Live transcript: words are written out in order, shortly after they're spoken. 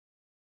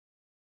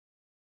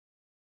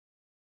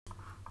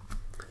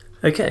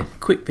Okay,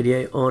 quick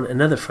video on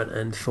another front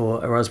end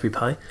for a Raspberry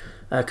Pi.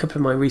 A couple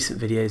of my recent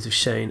videos have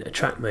shown a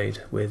track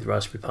mode with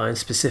Raspberry Pi and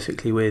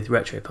specifically with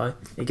RetroPie.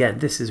 Again,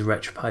 this is a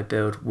RetroPie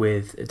build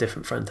with a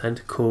different front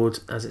end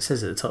called, as it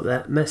says at the top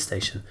there,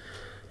 mehstation.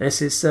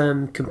 This is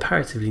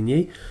comparatively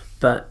new,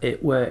 but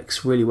it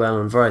works really well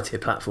on a variety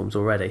of platforms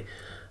already.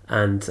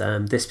 And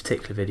this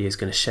particular video is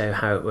going to show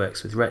how it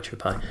works with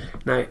RetroPie.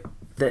 Now,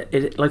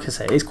 like I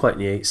say, it is quite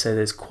new, so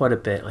there's quite a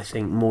bit, I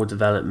think, more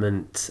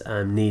development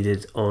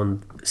needed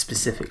on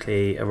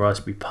specifically a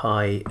Raspberry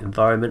Pi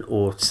environment,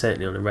 or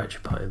certainly on a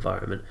RetroPie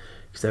environment,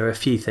 because there are a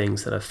few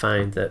things that I've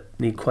found that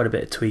need quite a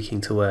bit of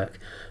tweaking to work.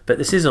 But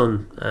this is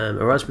on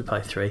a Raspberry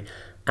Pi 3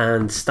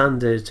 and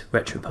standard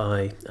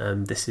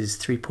RetroPie. This is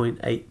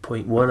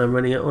 3.8.1 I'm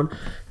running it on,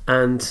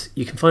 and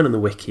you can find on the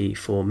wiki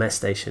for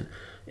mehstation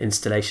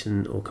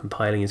installation or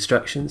compiling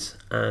instructions,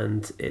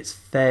 and it's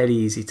fairly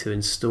easy to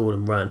install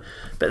and run.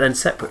 But then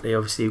separately,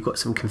 obviously, you've got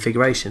some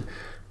configuration,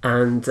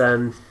 and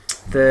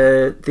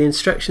the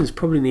instructions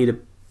probably need a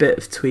bit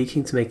of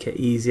tweaking to make it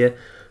easier,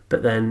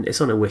 but then it's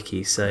on a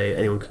wiki, so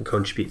anyone can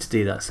contribute to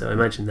do that, so I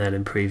imagine they'll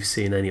improve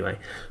soon anyway.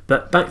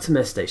 But back to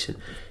mehstation.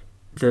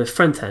 The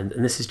front end,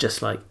 and this is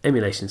just like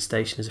emulation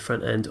station as a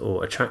front end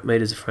or a track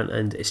mode as a front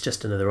end, it's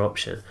just another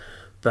option.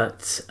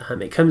 But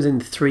it comes in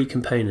three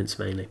components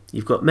mainly.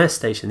 You've got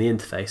mehstation, the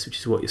interface, which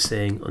is what you're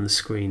seeing on the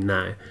screen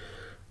now.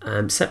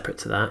 Separate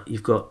to that,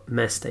 you've got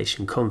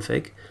mehstation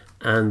config,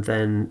 and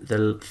then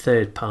the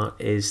third part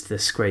is the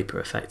scraper,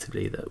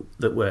 effectively,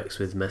 that works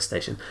with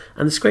mehstation.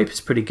 And the scraper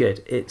is pretty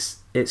good.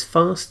 It's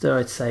faster,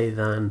 I'd say,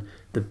 than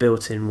the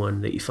built-in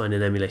one that you find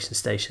in emulation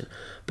station,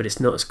 but it's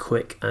not as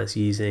quick as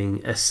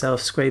using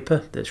S-Self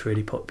scraper that's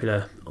really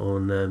popular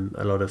on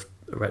a lot of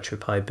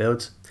RetroPie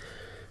builds.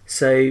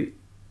 So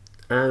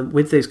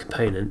with those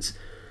components,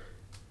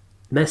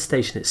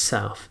 mehstation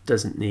itself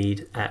doesn't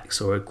need X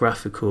or a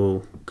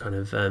graphical kind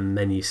of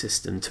menu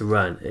system to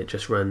run. It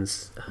just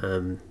runs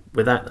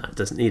without that, it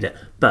doesn't need it.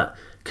 But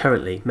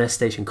currently,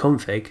 mehstation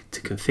config,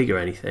 to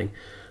configure anything,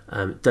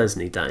 does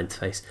need that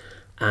interface.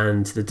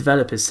 And the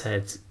developer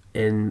said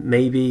in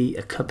maybe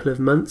a couple of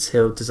months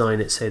he'll design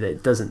it so that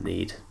it doesn't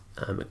need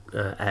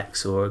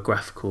X or a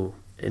graphical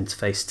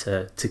interface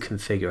to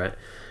configure it,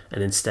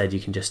 and instead you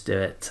can just do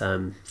it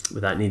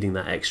without needing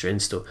that extra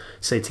install.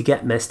 So to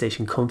get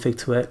mehstation config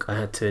to work, I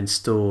had to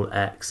install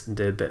X and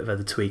do a bit of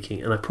other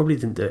tweaking, and I probably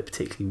didn't do it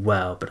particularly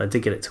well, but I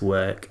did get it to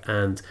work,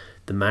 and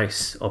the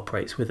mouse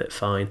operates with it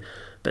fine.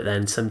 But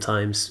then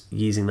sometimes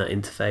using that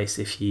interface,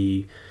 if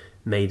you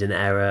made an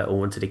error or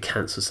wanted to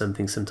cancel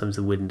something, sometimes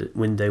the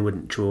window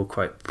wouldn't draw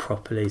quite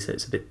properly, so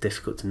it's a bit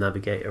difficult to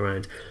navigate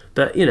around.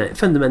 But you know,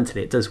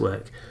 fundamentally it does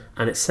work,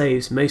 and it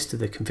saves most of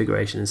the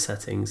configuration and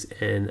settings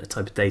in a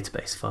type of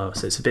database file,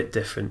 so it's a bit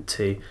different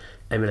to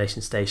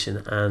emulation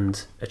station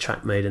and a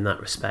track mode in that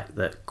respect,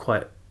 that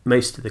quite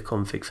most of the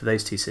config for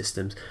those two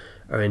systems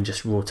are in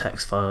just raw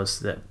text files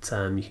that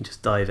you can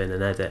just dive in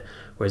and edit,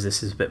 whereas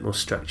this is a bit more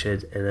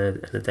structured in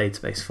a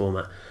database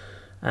format.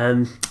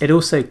 It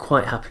also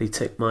quite happily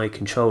took my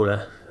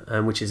controller,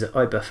 which is an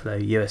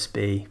iBuffalo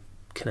USB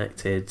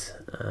connected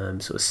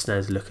sort of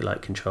SNES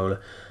lookalike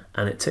controller,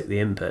 and it took the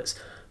inputs.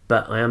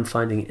 But I am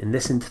finding in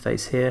this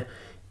interface here,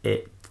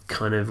 it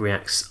kind of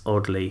reacts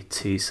oddly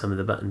to some of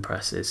the button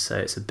presses, so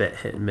it's a bit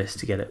hit and miss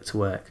to get it to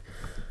work.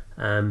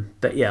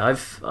 But yeah,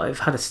 I've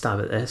had a stab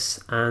at this,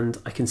 and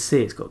I can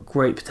see it's got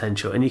great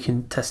potential, and you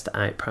can test it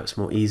out perhaps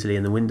more easily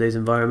in the Windows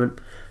environment.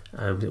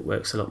 It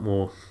works a lot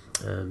more.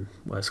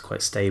 Well, it's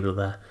quite stable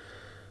there,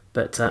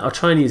 but I'll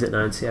try and use it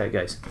now and see how it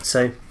goes.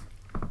 So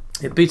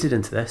it booted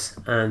into this,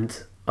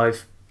 and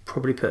I've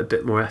probably put a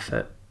bit more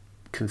effort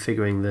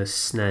configuring the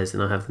SNES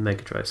than I have the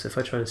Mega Drive. So if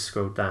I try and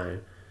scroll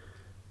down,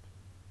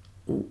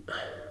 ooh,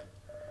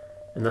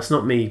 and that's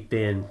not me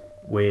being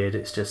weird,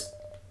 it's just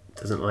it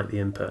doesn't like the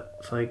input.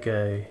 If I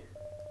go,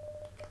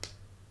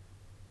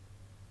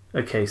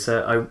 okay,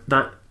 so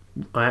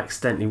I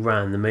accidentally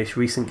ran the most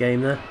recent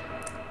game there,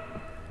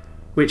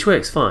 which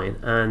works fine,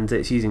 and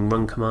it's using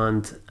run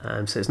command,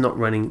 so it's not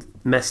running.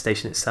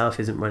 Mehstation itself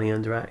isn't running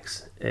under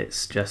X,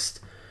 it's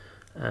just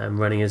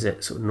running as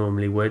it sort of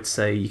normally would.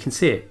 So you can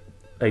see it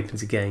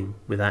opens again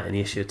without any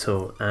issue at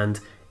all, and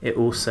it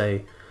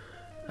also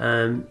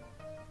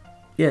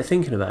yeah,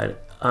 thinking about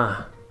it,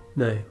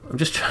 no, I'm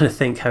just trying to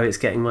think how it's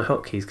getting my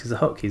hotkeys, because the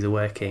hotkeys are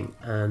working,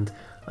 and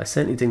I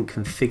certainly didn't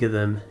configure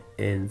them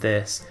in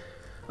this.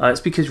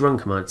 It's because run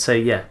command. So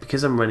yeah,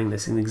 because I'm running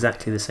this in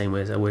exactly the same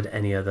way as I would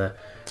any other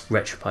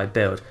RetroPie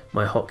build,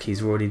 my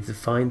hotkeys were already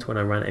defined when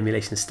I ran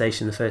emulation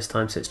station the first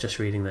time, so it's just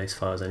reading those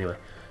files anyway.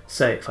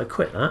 So if I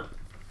quit that,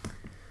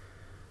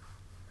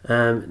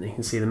 and you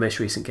can see the most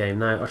recent game.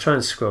 Now I'll try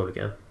and scroll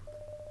again.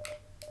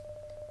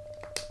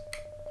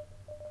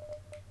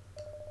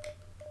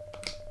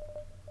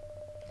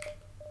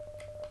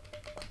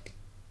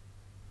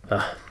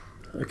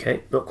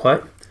 Okay, not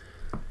quite.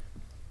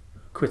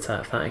 Quit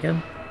out of that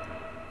again.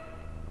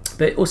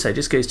 But it also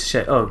just goes to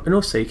show, oh, and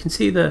also you can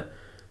see the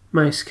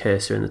mouse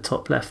cursor in the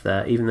top left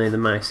there, even though the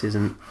mouse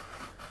isn't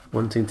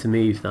wanting to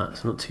move that,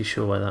 so I'm not too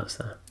sure why that's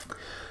there.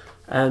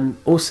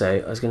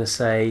 Also, I was going to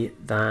say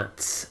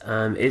that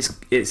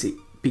it's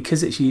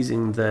because it's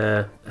using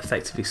the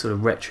effectively sort of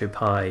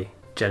RetroPie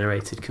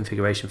generated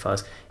configuration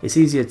files. It's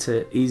easy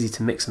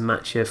to mix and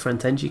match your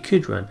front end. You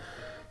could run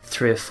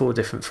 3 or 4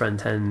 different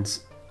front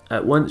ends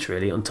at once,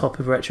 really, on top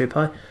of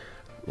RetroPie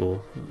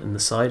or on the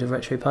side of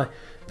RetroPie,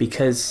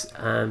 because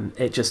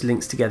it just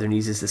links together and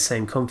uses the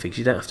same configs.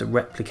 You don't have to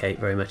replicate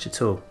very much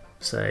at all.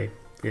 So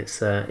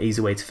it's an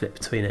easy way to flip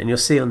between it. And you'll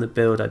see on the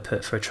build I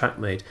put for a track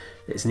mode,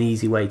 it's an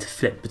easy way to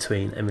flip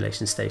between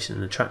Emulation Station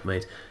and a track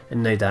mode,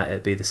 and no doubt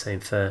it'll be the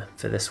same for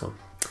this one.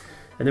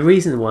 And the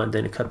reason why I'm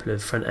doing a couple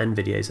of front end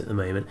videos at the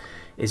moment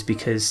is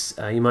because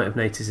you might have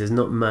noticed there's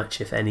not much,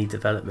 if any,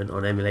 development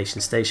on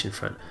Emulation Station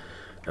front.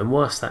 And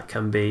whilst that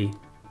can be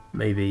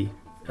maybe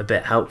a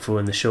bit helpful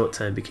in the short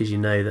term, because you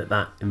know that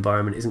that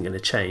environment isn't going to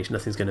change,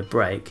 nothing's going to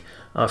break,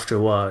 after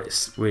a while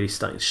it's really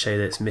starting to show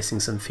that it's missing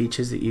some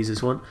features that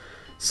users want.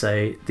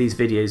 So these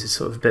videos are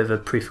sort of a bit of a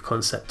proof of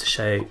concept to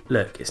show,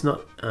 look, it's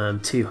not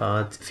too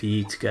hard for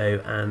you to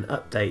go and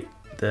update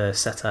the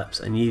setups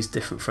and use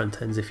different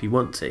front ends if you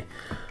want to.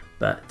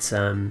 But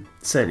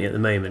certainly at the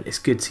moment it's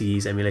good to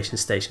use Emulation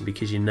Station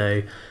because you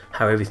know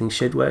how everything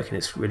should work, and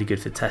it's really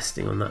good for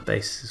testing on that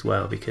basis as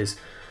well, because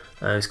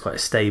it's quite a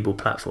stable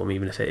platform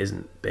even if it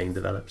isn't being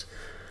developed.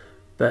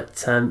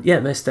 But yeah,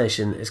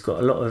 mehstation has got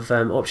a lot of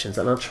options,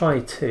 and I'll try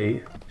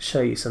to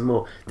show you some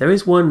more. There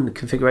is one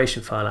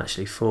configuration file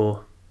actually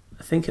for,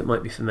 I think it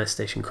might be for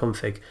mehstation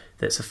config,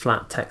 that's a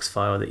flat text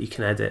file that you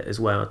can edit as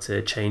well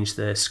to change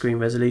the screen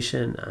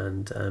resolution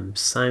and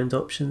sound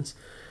options.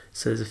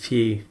 So there's a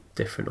few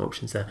different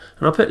options there,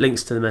 and I'll put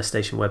links to the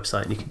mehstation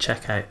website and you can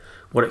check out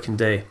what it can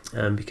do,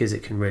 because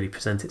it can really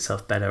present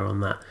itself better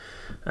on that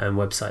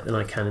website than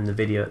I can in the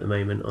video at the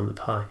moment on the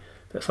Pi.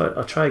 But if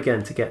I'll try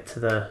again to get to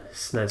the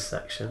SNES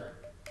section.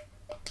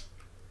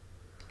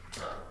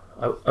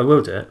 I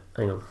will do it,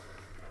 hang on.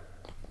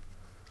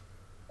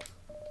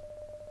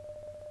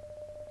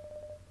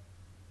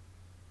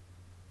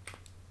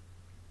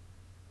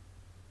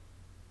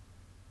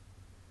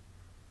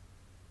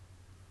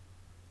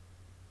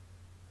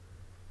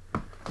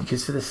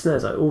 Because for the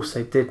SNES I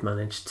also did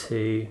manage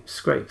to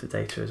scrape the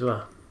data as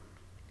well.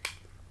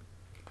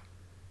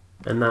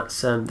 And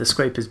that's the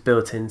scrape is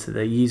built into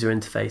the user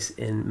interface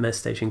in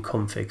mehstation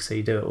config, so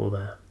you do it all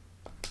there.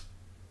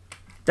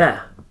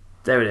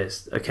 There it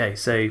is. Okay,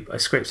 so I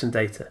scraped some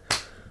data.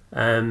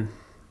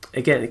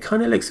 Again, it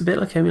kind of looks a bit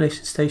like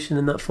Emulation Station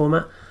in that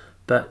format,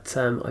 but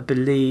I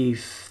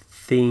believe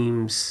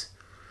themes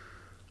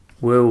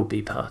will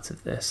be part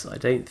of this. I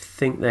don't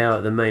think they are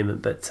at the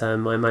moment, but I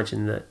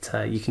imagine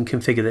that you can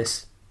configure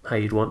this how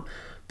you'd want.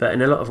 But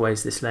in a lot of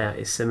ways this layout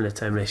is similar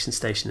to Emulation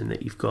Station in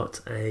that you've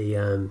got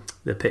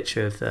the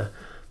picture of the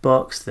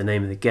box, the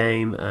name of the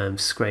game,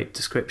 scrape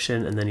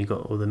description, and then you've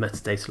got all the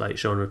metadata like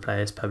genre,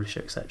 players,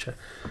 publisher, etc.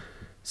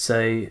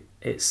 So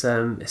it's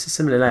a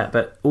similar layout,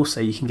 but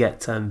also you can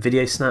get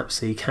video snaps,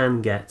 so you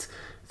can get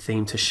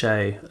theme to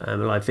show a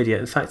live video.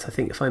 In fact, I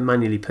think if I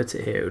manually put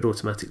it here it would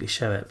automatically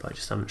show it, but I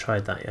just haven't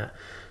tried that yet.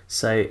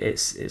 So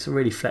it's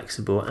really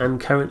flexible, and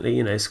currently,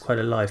 you know, it's quite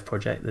a live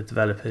project. The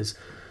developers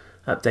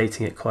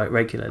updating it quite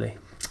regularly.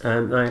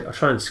 I'll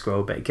try and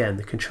scroll, but again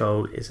the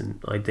control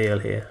isn't ideal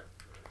here.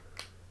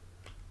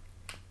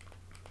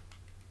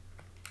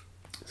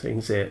 So you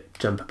can see it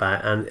jump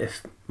about, and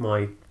if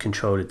my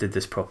controller did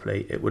this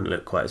properly it wouldn't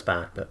look quite as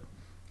bad, but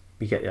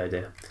you get the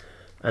idea.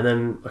 And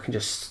then I can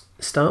just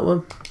start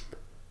one.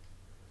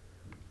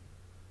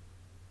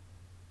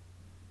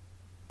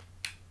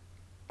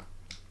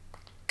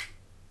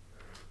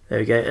 There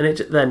we go, and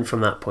then from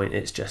that point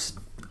it's just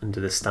under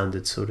the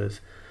standard sort of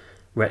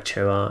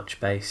RetroArch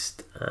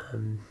based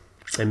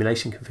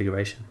emulation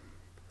configuration.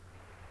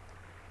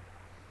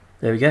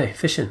 There we go,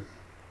 fishing.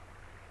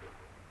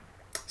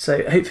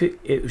 So hopefully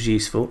it was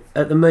useful.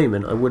 At the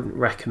moment I wouldn't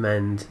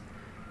recommend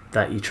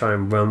that you try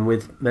and run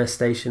with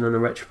mehstation on a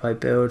RetroPie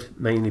build,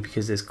 mainly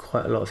because there's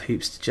quite a lot of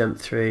hoops to jump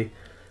through,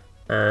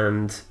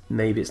 and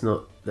maybe it's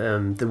not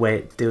the way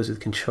it deals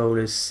with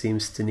controllers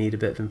seems to need a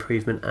bit of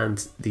improvement,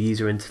 and the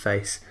user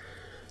interface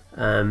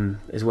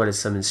as well as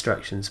some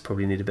instructions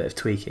probably need a bit of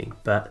tweaking,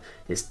 but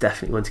it's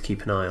definitely one to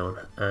keep an eye on.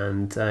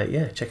 And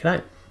yeah, check it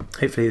out.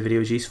 Hopefully the video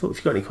was useful. If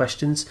you've got any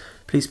questions,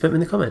 please put them in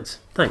the comments.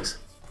 Thanks.